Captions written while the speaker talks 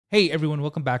Hey everyone,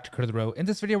 welcome back to Code of the Row. In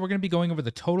this video, we're going to be going over the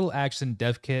Total Action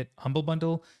Dev Kit Humble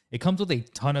Bundle. It comes with a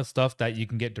ton of stuff that you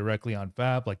can get directly on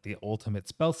Fab, like the Ultimate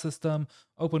Spell System,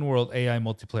 Open World AI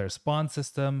Multiplayer Spawn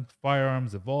System,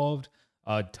 Firearms Evolved,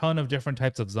 a ton of different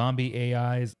types of zombie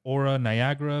AIs, Aura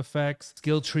Niagara effects,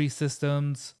 skill tree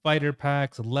systems, fighter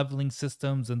packs, leveling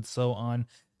systems, and so on.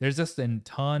 There's just a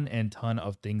ton and ton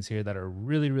of things here that are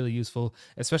really useful,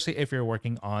 especially if you're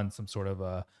working on some sort of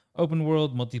a open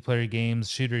world multiplayer games,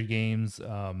 shooter games,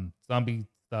 zombie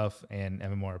stuff, and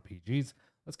MMORPGs.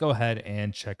 Let's go ahead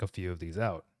and check a few of these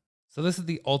out. So this is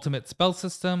the ultimate spell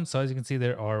system. So as you can see,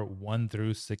 there are 1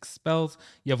 through 6 spells.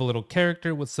 You have a little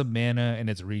character with some mana and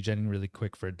it's regenerating really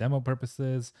quick for demo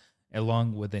purposes,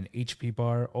 along with an HP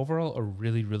bar. Overall, a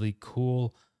really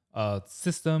cool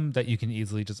system that you can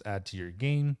easily just add to your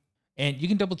game. And you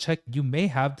can double check, you may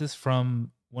have this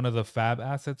from one of the Fab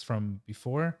assets from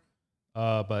before.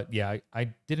 But yeah,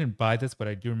 I didn't buy this, but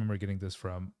I do remember getting this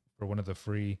for one of the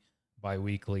free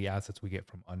bi-weekly assets we get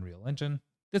from Unreal Engine.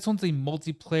 This one's a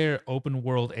multiplayer open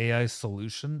world AI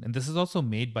solution, and this is also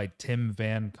made by Tim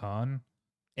Van Con.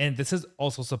 And this is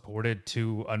also supported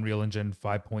to Unreal Engine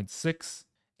 5.6.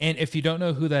 And if you don't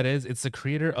know who that is, it's the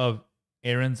creator of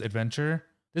Aaron's Adventure.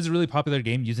 This is a really popular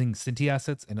game using Cinti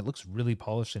assets, and it looks really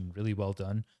polished and really well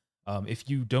done. If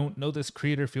you don't know this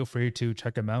creator, feel free to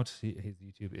check him out. His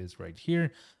YouTube is right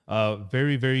here.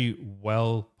 Very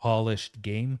well polished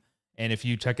game. And if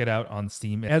you check it out on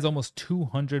Steam, it has almost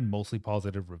 200 mostly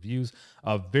positive reviews.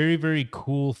 Very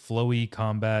cool, flowy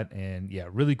combat, and yeah,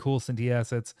 really cool Cinti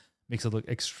assets. Makes it look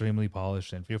extremely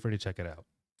polished, and feel free to check it out.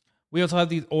 We also have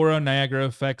these Aura Niagara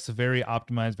effects, very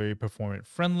optimized, very performant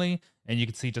friendly, and you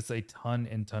can see just a ton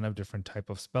of different type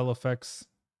of spell effects.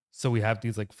 So we have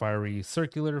these like fiery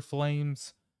circular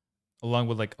flames, along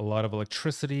with like a lot of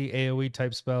electricity AoE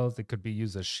type spells that could be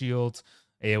used as shields,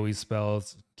 AoE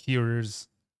spells, cures,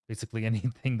 basically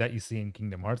anything that you see in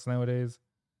Kingdom Hearts nowadays.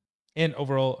 And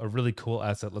overall, a really cool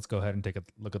asset. Let's go ahead and take a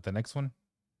look at the next one.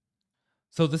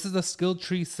 So this is a skill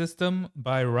tree system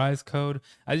by Rise Code.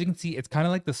 As you can see, it's kind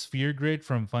of like the sphere grid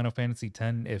from Final Fantasy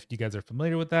X. If you guys are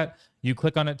familiar with that, you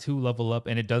click on it to level up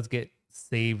and it does get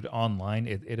saved online.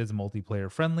 It is multiplayer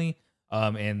friendly,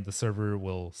 and the server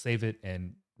will save it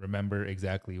and remember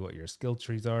exactly what your skill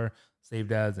trees are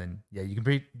saved as. And yeah, you can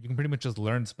pretty much just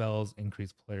learn spells,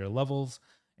 increase player levels,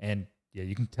 and yeah,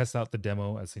 you can test out the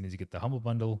demo as soon as you get the Humble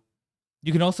Bundle.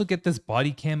 You can also get this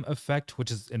body cam effect,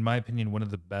 which is, in my opinion, one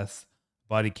of the best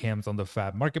body cams on the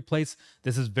Fab marketplace.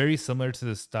 This is very similar to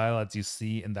the style as you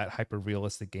see in that hyper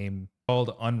realistic game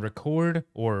called Unrecord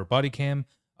or Body Cam.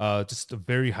 Just a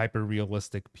very hyper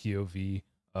realistic POV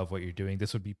of what you're doing.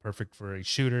 This would be perfect for a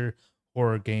shooter,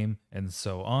 horror game, and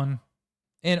so on.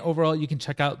 And overall, you can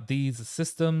check out these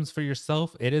systems for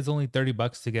yourself. It is only 30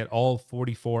 bucks to get all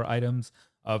 44 items.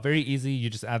 Very easy.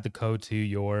 You just add the code to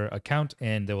your account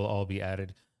and they will all be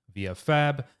added via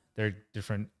Fab. There are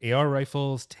different AR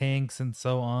rifles, tanks, and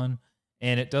so on.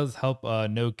 And it does help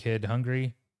No Kid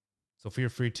Hungry. So feel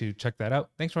free to check that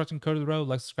out. Thanks for watching Code of the Row.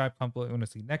 Like, subscribe, comment below what you want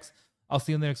to see next. I'll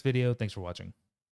see you in the next video. Thanks for watching.